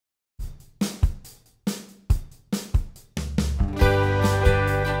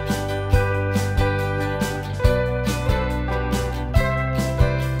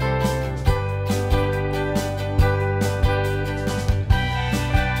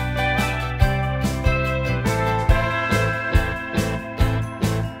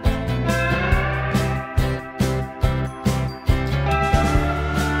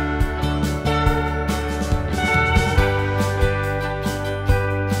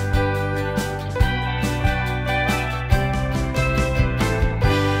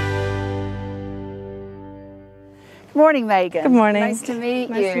morning, Megan. Good morning. Nice to meet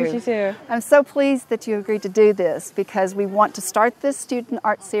you. Nice to meet you too. I'm so pleased that you agreed to do this because we want to start this student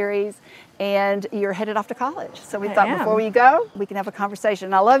art series and you're headed off to college. So we thought before we go, we can have a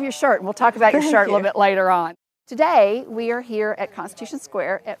conversation. I love your shirt and we'll talk about your shirt a little bit later on. Today, we are here at Constitution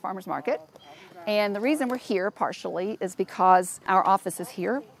Square at Farmers Market. And the reason we're here partially is because our office is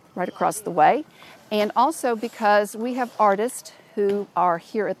here right across the way. And also because we have artists who are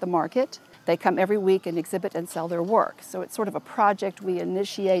here at the market. They come every week and exhibit and sell their work. So it's sort of a project we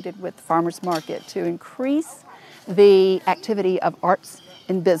initiated with Farmers Market to increase the activity of arts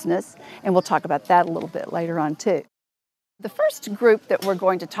in business. And we'll talk about that a little bit later on too. The first group that we're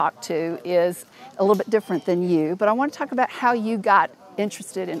going to talk to is a little bit different than you, but I want to talk about how you got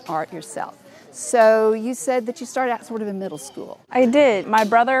interested in art yourself. So you said that you started out sort of in middle school. I did. My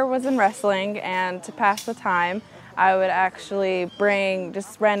brother was in wrestling, and to pass the time, I would actually bring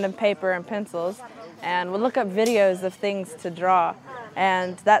just random paper and pencils and would look up videos of things to draw.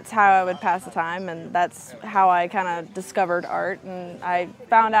 And that's how I would pass the time, and that's how I kind of discovered art. And I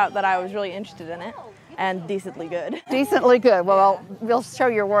found out that I was really interested in it and decently good. Decently good. Well, we'll show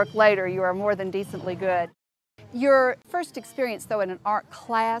your work later. You are more than decently good. Your first experience, though, in an art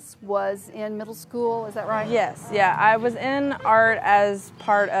class was in middle school, is that right? Yes, yeah. I was in art as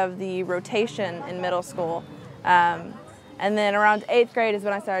part of the rotation in middle school. And then around 8th grade is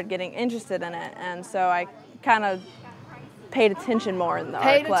when I started getting interested in it. And so I kind of paid attention more in the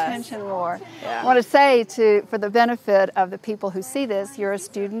art class. Paid attention more. Yeah. I want to say, for the benefit of the people who see this, you're a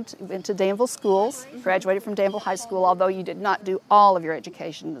student, went to Danville schools, graduated from Danville High School, although you did not do all of your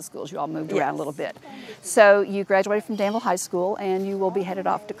education in the schools. You all moved around a little bit. So you graduated from Danville High School, and you will be headed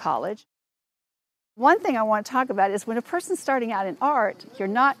off to college. One thing I want to talk about is when a person's starting out in art, you're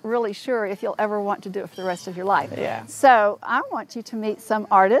not really sure if you'll ever want to do it for the rest of your life. Yeah. So I want you to meet some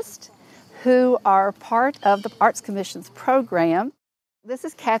artists who are part of the Arts Commission's program. This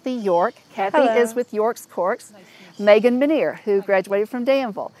is Kathy York. Kathy is with York's Corks. Meghan Minniear, who graduated from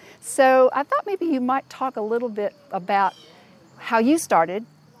Danville. So I thought maybe you might talk a little bit about how you started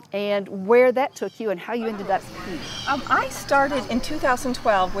and where that took you and how you ended up here. I started in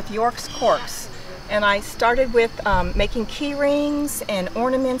 2012 with York's Corks. And I started with making key rings and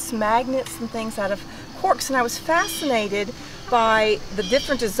ornaments, magnets and things out of corks. And I was fascinated by the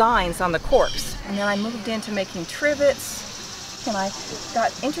different designs on the corks. And then I moved into making trivets, and I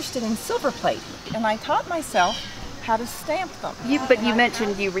got interested in silver plate. And I taught myself how to stamp them. But you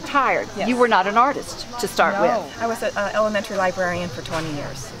mentioned you retired. Yes. You were not an artist to start with. I was an elementary librarian for 20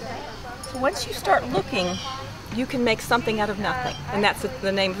 years. So once you start looking, you can make something out of nothing. And that's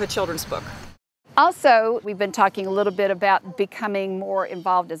the name of a children's book. Also, we've been talking a little bit about becoming more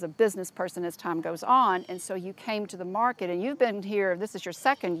involved as a business person as time goes on, and so you came to the market, and you've been here, this is your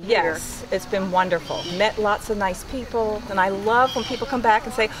second year. Yes, it's been wonderful. Met lots of nice people, and I love when people come back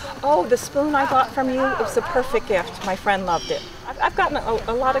and say, oh, the spoon I bought from you, it was a perfect gift. My friend loved it. I've gotten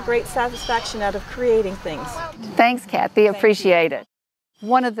a lot of great satisfaction out of creating things. Thanks, Kathy. Appreciate it.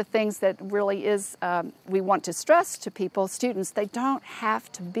 One of the things that really is, we want to stress to people, students, they don't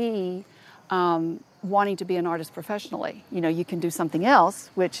have to be wanting to be an artist professionally. You know, you can do something else,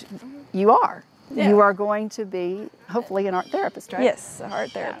 which you are. Yeah. You are going to be, hopefully, an art therapist, right? Yes, an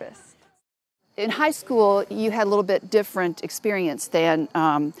art therapist. In high school, you had a little bit different experience than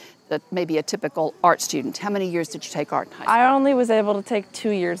maybe a typical art student. How many years did you take art in high school? I only was able to take 2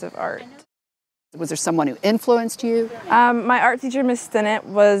 years of art. Was there someone who influenced you? My art teacher, Miss Stinnett,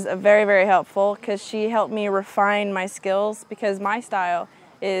 was very, very helpful because she helped me refine my skills because my style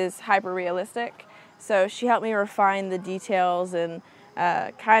is hyper-realistic. So she helped me refine the details and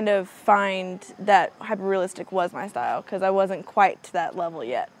kind of find that hyper-realistic was my style because I wasn't quite to that level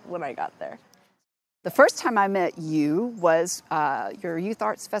yet when I got there. The first time I met you was your Youth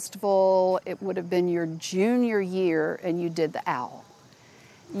Arts Festival. It would have been your junior year, and you did the owl.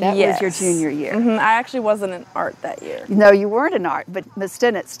 That was your junior year. I actually wasn't in art that year. No, you weren't in art, but Ms.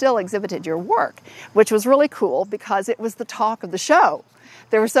 Stinnett still exhibited your work, which was really cool because it was the talk of the show.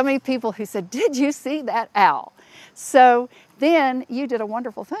 There were so many people who said, did you see that owl? So then you did a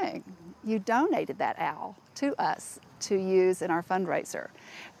wonderful thing. You donated that owl to us to use in our fundraiser.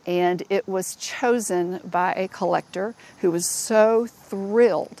 And it was chosen by a collector who was so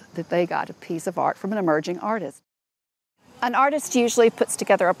thrilled that they got a piece of art from an emerging artist. An artist usually puts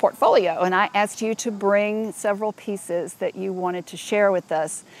together a portfolio, and I asked you to bring several pieces that you wanted to share with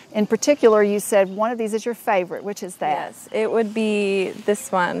us. In particular, you said one of these is your favorite. Which is that? Yes, it would be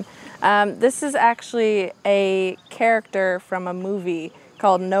this one. This is actually a character from a movie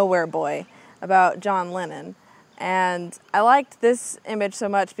called Nowhere Boy about John Lennon. And I liked this image so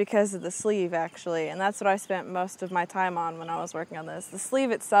much because of the sleeve, actually, and that's what I spent most of my time on when I was working on this. The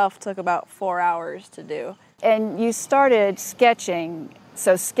sleeve itself took about 4 hours to do. And you started sketching,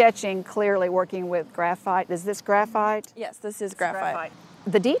 so sketching, clearly working with graphite. Is this graphite? Yes, this is graphite.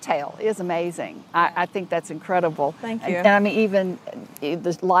 The detail is amazing. I think that's incredible. Thank you. And I mean, even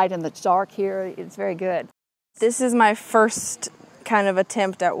the light and the dark here, it's very good. This is my first kind of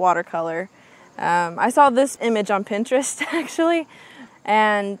attempt at watercolor. I saw this image on Pinterest actually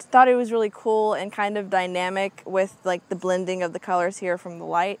and thought it was really cool and kind of dynamic with like the blending of the colors here from the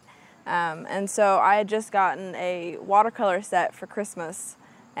light. And so I had just gotten a watercolor set for Christmas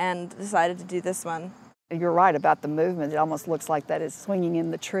and decided to do this one. You're right about the movement. It almost looks like that is swinging in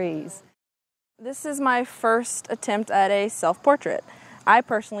the trees. This is my first attempt at a self-portrait. I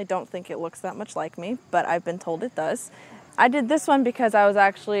personally don't think it looks that much like me, but I've been told it does. I did this one because I was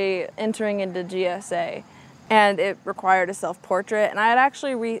actually entering into GSA and it required a self-portrait, and I had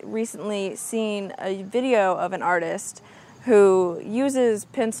actually recently seen a video of an artist who uses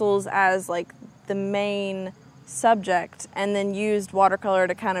pencils as like the main subject and then used watercolor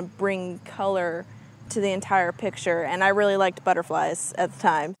to kind of bring color to the entire picture, and I really liked butterflies at the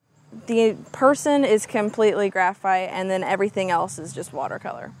time. The person is completely graphite and then everything else is just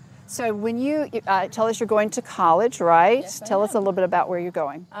watercolor. So when you tell us you're going to college, right? Yes, tell us a little bit about where you're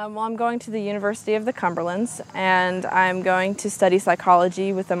going. Well, I'm going to the University of the Cumberlands, and I'm going to study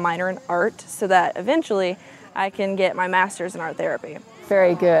psychology with a minor in art so that eventually I can get my master's in art therapy.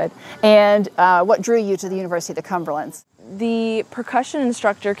 Very good. And what drew you to the University of the Cumberlands? The percussion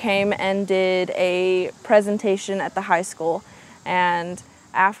instructor came and did a presentation at the high school, and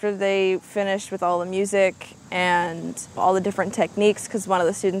after they finished with all the music and all the different techniques, because one of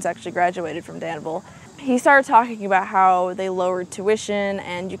the students actually graduated from Danville, he started talking about how they lowered tuition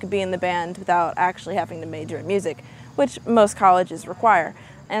and you could be in the band without actually having to major in music, which most colleges require.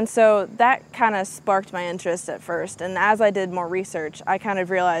 And so that kind of sparked my interest at first. And as I did more research, I kind of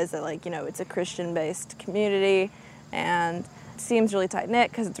realized that, like, you know, it's a Christian-based community and it seems really tight-knit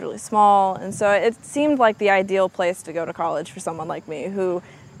because it's really small. And so it seemed like the ideal place to go to college for someone like me who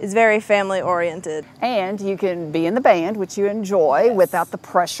is very family-oriented. And you can be in the band, which you enjoy, yes, without the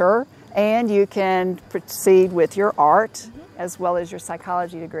pressure, and you can proceed with your art as well as your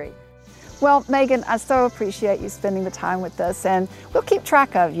psychology degree. Well, Meghan, I so appreciate you spending the time with us, and we'll keep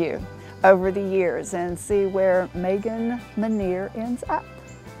track of you over the years and see where Meghan Minniear ends up.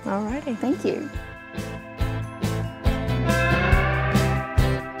 All righty. Thank you.